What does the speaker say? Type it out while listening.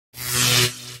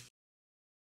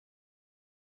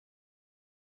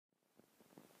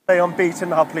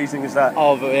Unbeaten, how pleasing is that?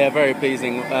 Oh, yeah, very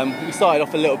pleasing. We started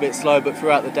off a little bit slow, but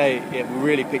throughout the day, yeah, we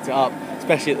really picked it up,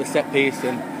 especially at the set piece,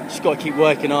 and just got to keep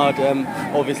working hard.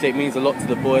 Obviously, it means a lot to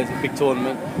the boys, a big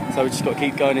tournament, so we just got to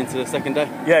keep going into the second day.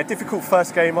 Yeah, difficult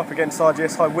first game up against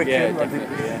RGS High Wycombe. Yeah,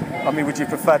 definitely, yeah. I mean, would you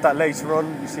prefer that later on?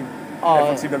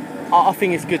 I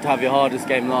think it's good to have your hardest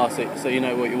game last, so you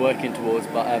know what you're working towards.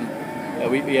 But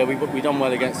we done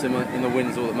well against them, and the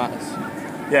win's all that matters.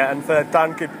 Yeah, and for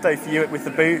Dan, good day for you with the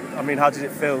boot. I mean, how did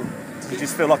it feel? Did you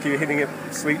feel like you were hitting it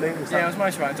sweetly? Yeah, it was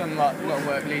most right. I've done a lot of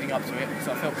work leading up to it,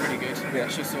 so I felt pretty good. Yeah.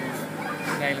 It's just sort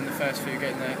of nailing the first few,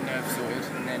 getting the nerves sorted,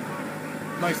 and then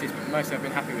mostly I've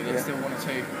been happy with it. Yeah. Still one or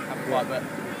two haven't quite, but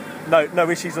no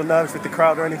issues or nerves with the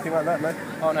crowd or anything like that, no?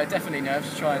 Oh no, definitely nerves.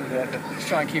 Just try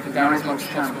and keep them down as much as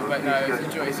possible. But no,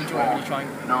 it's enjoyable when you try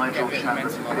and get a bit of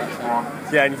momentum like that.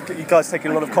 So. Yeah, and you guys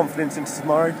taking a lot of confidence into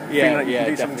tomorrow. Yeah, like yeah,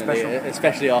 definitely.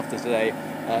 Especially after today,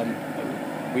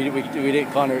 we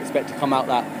didn't kind of expect to come out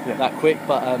that quick,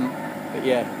 but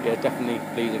yeah, definitely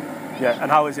pleasing. Yeah,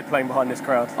 and how is it playing behind this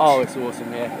crowd? Oh, it's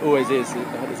awesome. Yeah, it always is.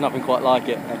 There's nothing quite like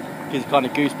it. It gives you kind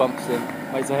of goosebumps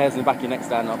and makes the hairs in the back of your neck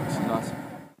stand up. It's nice.